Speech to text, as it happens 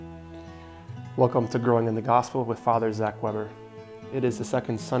Welcome to Growing in the Gospel with Father Zach Weber. It is the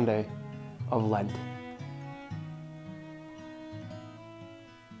second Sunday of Lent.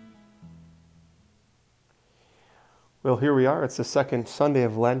 Well, here we are. It's the second Sunday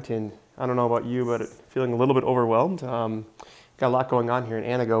of Lent, and I don't know about you, but feeling a little bit overwhelmed. Got a lot going on here in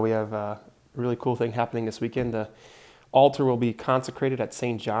Anago. We have a really cool thing happening this weekend. The altar will be consecrated at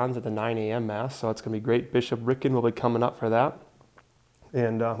St. John's at the 9 a.m. Mass, so it's going to be great. Bishop Ricken will be coming up for that,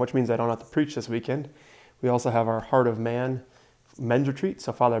 and which means I don't have to preach this weekend. We also have our Heart of Man men's retreat,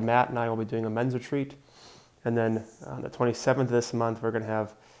 so Father Matt and I will be doing a men's retreat. And then on the 27th of this month, we're going to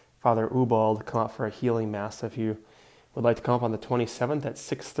have Father Ubald come up for a healing mass. So if you would like to come up on the 27th at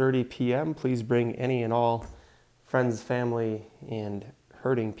 6:30 p.m., please bring any and all friends, family, and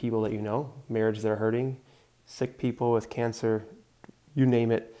hurting people that you know, marriages that are hurting, sick people with cancer, you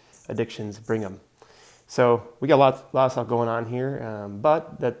name it, addictions, bring them. So we got a lot of stuff going on here,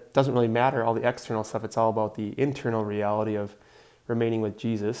 but that doesn't really matter, all the external stuff. It's all about the internal reality of remaining with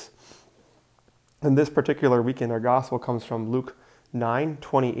Jesus. And this particular weekend, our gospel comes from Luke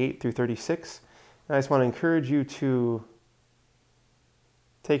 9:28 through 36. And I just want to encourage you to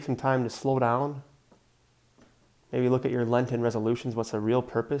take some time to slow down. Maybe look at your Lenten resolutions. What's the real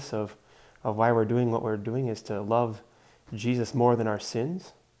purpose of why we're doing what we're doing is to love Jesus more than our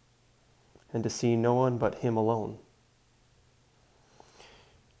sins, and to see no one but Him alone.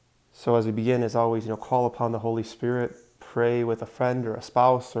 So as we begin, as always, call upon the Holy Spirit, pray with a friend or a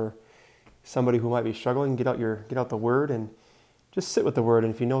spouse or somebody who might be struggling. Get out the Word and just sit with the Word.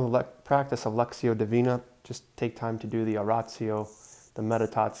 And if you know the practice of Lectio Divina, just take time to do the oratio, the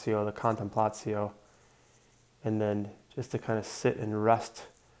meditatio, the contemplatio, and then just to kind of sit and rest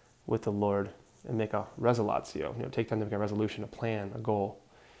with the Lord and make a resolatio. Take time to make a resolution, a plan, a goal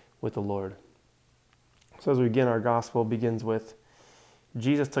with the Lord. So as we begin, our gospel begins with,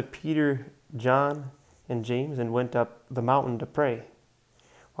 Jesus took Peter, John, and James and went up the mountain to pray.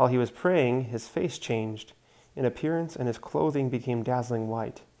 While he was praying, his face changed in appearance, and his clothing became dazzling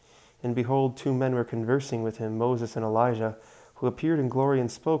white. And behold, two men were conversing with him, Moses and Elijah, who appeared in glory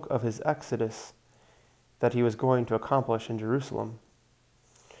and spoke of his exodus that he was going to accomplish in Jerusalem.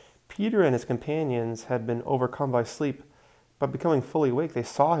 Peter and his companions had been overcome by sleep, but becoming fully awake, they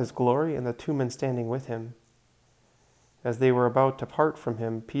saw his glory and the two men standing with him. As they were about to part from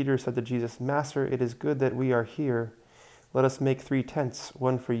him, Peter said to Jesus, "Master, it is good that we are here. Let us make 3 tents,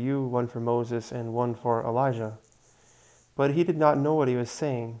 one for you, one for Moses, and one for Elijah." But he did not know what he was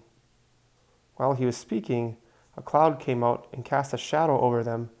saying. While he was speaking, a cloud came out and cast a shadow over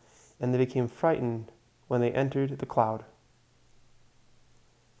them, and they became frightened when they entered the cloud.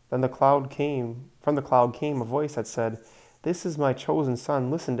 Then from the cloud came a voice that said, "This is my chosen son,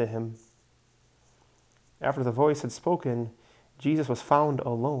 listen to him." After the voice had spoken, Jesus was found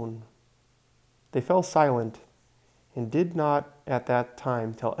alone. They fell silent and did not at that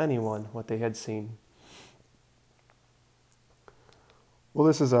time tell anyone what they had seen. Well,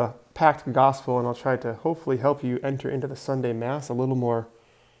 this is a packed gospel, and I'll try to hopefully help you enter into the Sunday Mass a little more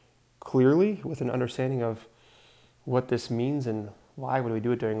clearly with an understanding of what this means and why would we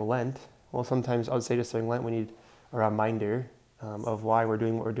do it during Lent. Well, sometimes I would say just during Lent we need a reminder of why we're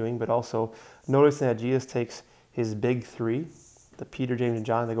doing what we're doing, but also noticing that Jesus takes his big three, the Peter, James, and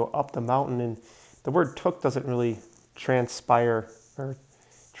John, they go up the mountain, and the word took doesn't really transpire or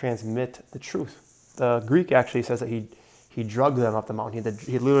transmit the truth. The Greek actually says that he drugged them up the mountain.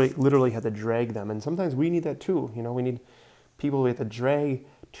 He literally had to drag them, and sometimes we need that too. We need people we have to drag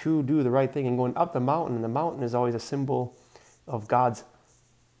to do the right thing, and going up the mountain, and the mountain is always a symbol of God's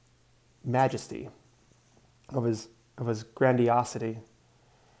majesty, of his grandiosity.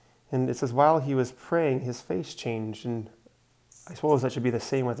 And it says, while he was praying, his face changed, and I suppose that should be the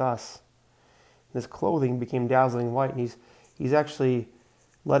same with us. His clothing became dazzling white, and he's actually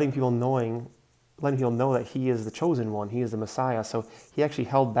letting people know that he is the chosen one, he is the Messiah. So he actually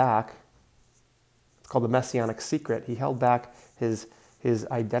held back, it's called the Messianic secret, he held back his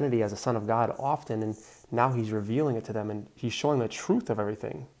identity as a son of God often, and now he's revealing it to them, and he's showing the truth of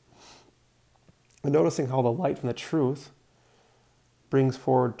everything. And noticing how the light from the truth brings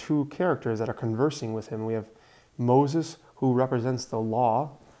forward two characters that are conversing with him. We have Moses, who represents the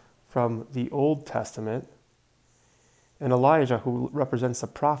law from the Old Testament, and Elijah, who represents the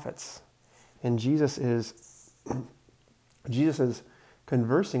prophets. And Jesus is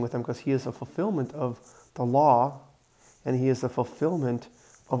conversing with them because he is a fulfillment of the law, and he is the fulfillment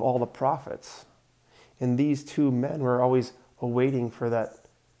of all the prophets. And these two men were always awaiting for that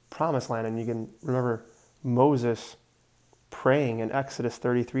promised land. And you can remember Moses praying in Exodus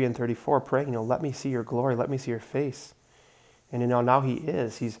 33 and 34, praying, let me see your glory, let me see your face. And now he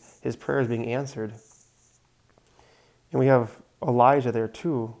is. His prayer is being answered. And we have Elijah there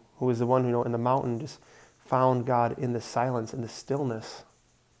too, who is the one who, in the mountain just found God in the silence, in the stillness.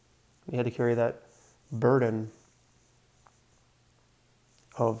 He had to carry that burden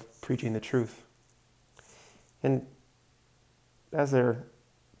of preaching the truth. And as they're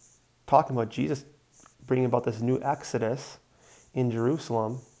talking about Jesus bringing about this new exodus in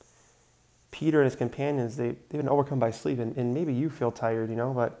Jerusalem, Peter and his companions, they've been overcome by sleep. And maybe you feel tired,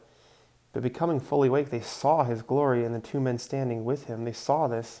 but becoming fully awake, they saw his glory and the two men standing with him. They saw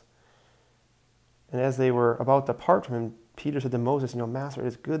this. And as they were about to part from him, Peter said to Moses, Master, it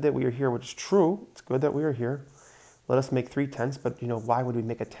is good that we are here, which is true. It's good that we are here. Let us make 3 tents. But, why would we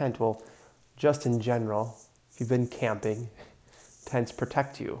make a tent? Well, just in general, if you've been camping, tents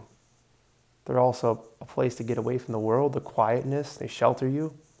protect you. They're also a place to get away from the world, the quietness. They shelter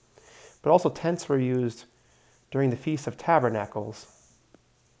you. But also tents were used during the Feast of Tabernacles.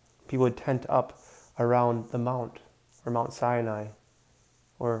 People would tent up around the mount, or Mount Sinai,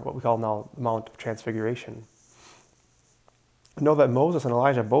 or what we call now the Mount of Transfiguration. I know that Moses and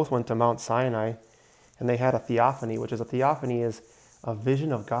Elijah both went to Mount Sinai, and they had a theophany, which is a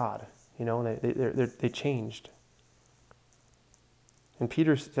vision of God. And they changed. And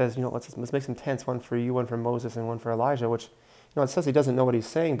Peter says, let's make some tents, one for you, one for Moses, and one for Elijah, which, it says he doesn't know what he's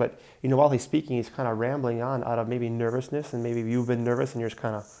saying, but, while he's speaking, he's kind of rambling on out of maybe nervousness, and maybe you've been nervous and you're just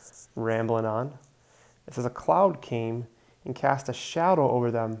kind of rambling on. It says a cloud came and cast a shadow over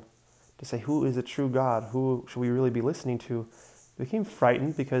them to say, who is the true God? Who should we really be listening to? They became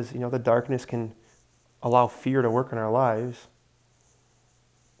frightened because, the darkness can allow fear to work in our lives.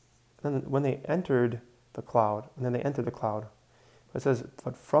 And then when they entered the cloud, it says,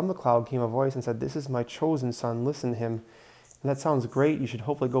 but from the cloud came a voice and said, this is my chosen son, listen to him. And that sounds great. You should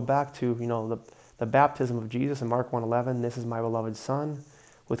hopefully go back to, the baptism of Jesus in Mark 1:11. This is my beloved son,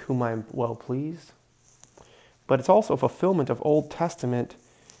 with whom I am well pleased. But it's also a fulfillment of Old Testament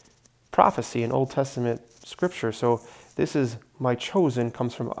prophecy and Old Testament scripture. So this is my chosen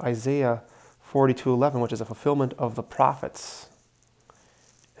comes from Isaiah 42:11, which is a fulfillment of the prophets.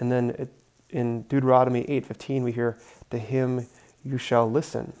 And then in Deuteronomy 8:15, we hear, to him you shall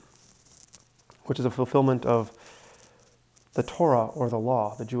listen, which is a fulfillment of the Torah or the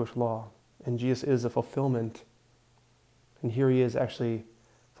law, the Jewish law. And Jesus is a fulfillment. And here he is actually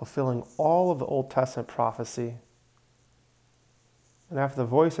fulfilling all of the Old Testament prophecy. And after the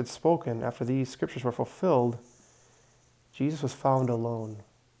voice had spoken, after these scriptures were fulfilled, Jesus was found alone.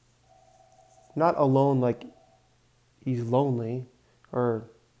 Not alone like he's lonely or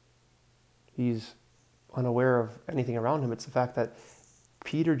he's unaware of anything around him. It's the fact that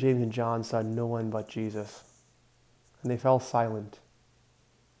Peter, James, and John saw no one but Jesus. And they fell silent.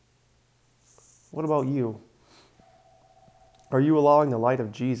 What about you? Are you allowing the light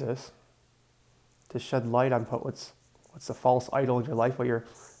of Jesus to shed light on what's the false idol in your life, where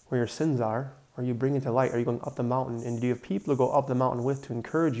your sins are? Are you bringing it to light? Are you going up the mountain? And do you have people to go up the mountain with to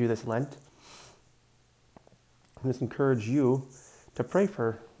encourage you this Lent? I just encourage you to pray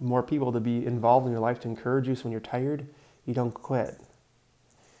for more people to be involved in your life, to encourage you, so when you're tired, you don't quit.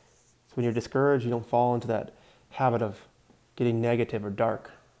 So when you're discouraged, you don't fall into that habit of getting negative or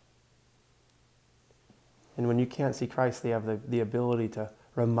dark. And when you can't see Christ, they have the ability to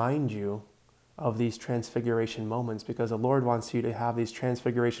remind you of these transfiguration moments, because the Lord wants you to have these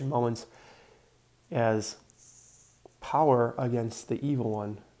transfiguration moments as power against the evil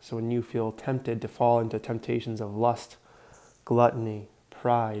one. So when you feel tempted to fall into temptations of lust, gluttony,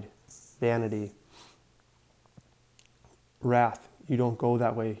 pride, vanity, wrath, you don't go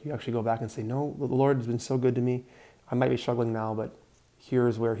that way. You actually go back and say, no, the Lord has been so good to me. I might be struggling now, but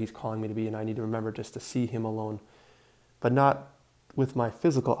here's where he's calling me to be, and I need to remember just to see him alone. But not with my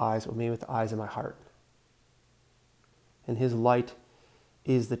physical eyes, but maybe with the eyes of my heart. And his light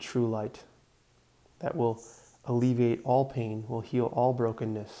is the true light that will alleviate all pain, will heal all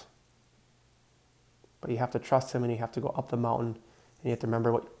brokenness. But you have to trust him, and you have to go up the mountain, and you have to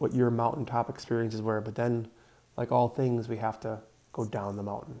remember what your mountaintop experiences were. But then, like all things, we have to go down the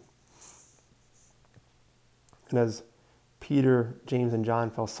mountain. And as Peter, James, and John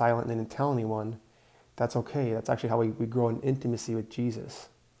fell silent and didn't tell anyone, that's okay. That's actually how we grow in intimacy with Jesus.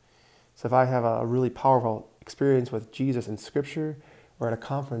 So if I have a really powerful experience with Jesus in Scripture or at a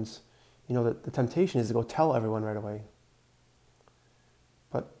conference, the temptation is to go tell everyone right away.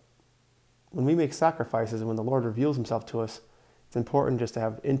 But when we make sacrifices and when the Lord reveals himself to us, it's important just to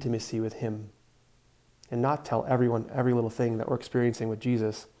have intimacy with him and not tell everyone every little thing that we're experiencing with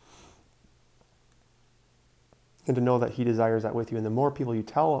Jesus, and to know that he desires that with you. And the more people you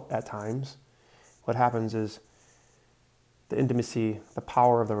tell at times, what happens is the intimacy, the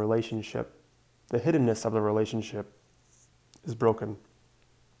power of the relationship, the hiddenness of the relationship is broken.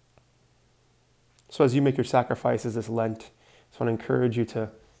 So as you make your sacrifices this Lent, I just want to encourage you to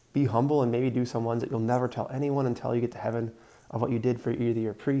be humble and maybe do some ones that you'll never tell anyone until you get to heaven of what you did for either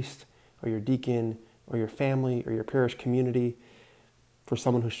your priest or your deacon or your family or your parish community for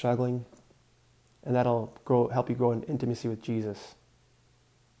someone who's struggling. And that'll help you grow in intimacy with Jesus.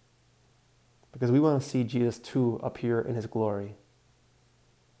 Because we want to see Jesus too appear in his glory.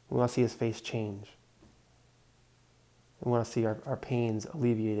 We want to see his face change. We want to see our pains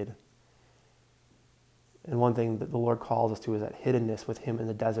alleviated. And one thing that the Lord calls us to is that hiddenness with him in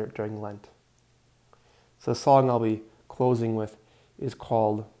the desert during Lent. So the song I'll be closing with is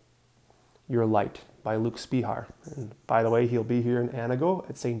called Your Light by Luke Spihar. And by the way, he'll be here in Anago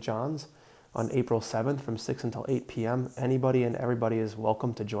at St. John's on April 7th from 6 until 8 p.m. Anybody and everybody is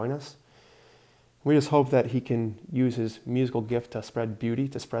welcome to join us. We just hope that he can use his musical gift to spread beauty,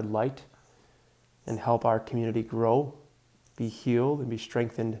 to spread light, and help our community grow, be healed, and be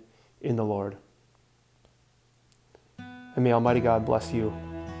strengthened in the Lord. And may Almighty God bless you.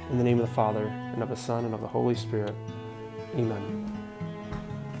 In the name of the Father, and of the Son, and of the Holy Spirit. Amen.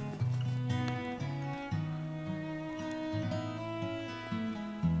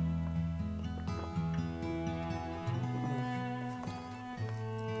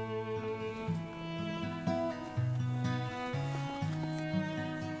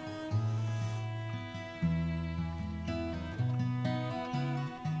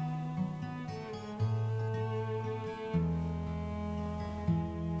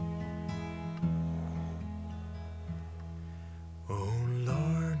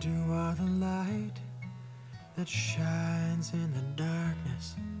 That shines in the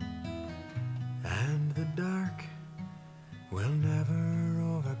darkness, and the dark will never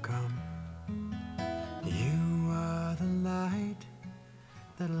overcome. You are the light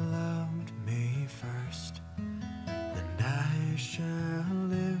that loved me first, and I shall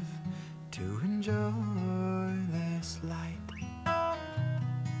live to enjoy this light.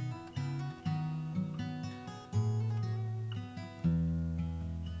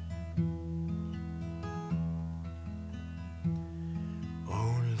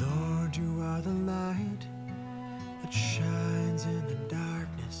 You are the light that shines in the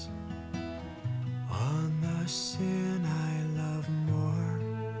darkness, on the sin I love more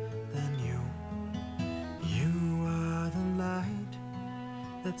than you. You are the light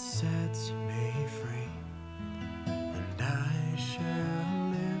that sets me free, and I shall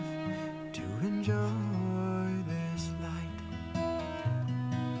live to enjoy this light.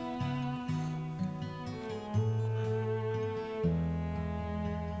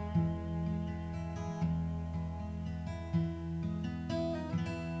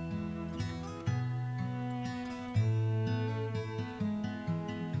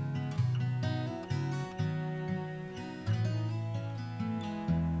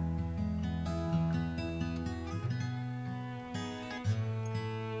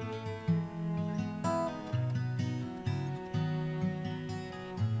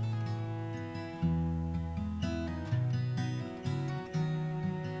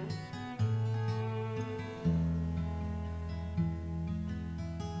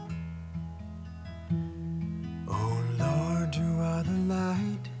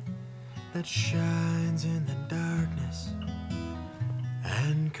 That shines in the darkness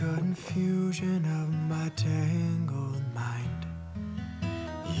and confusion of my tangled mind.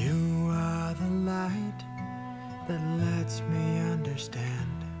 You are the light that lets me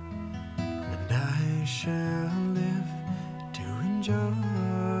understand, and I shall live to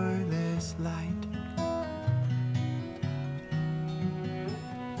enjoy this light.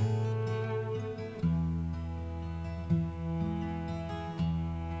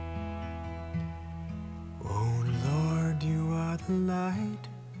 Light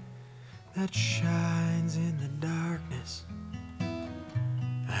that shines in the darkness,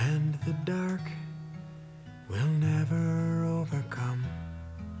 and the dark will never overcome.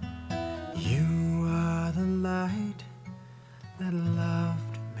 You are the light that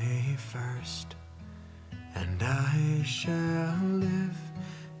loved me first, and I shall live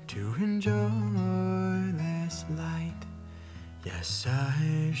to enjoy this light. Yes,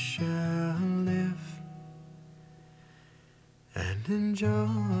 I shall live and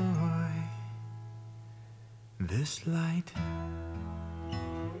enjoy this light.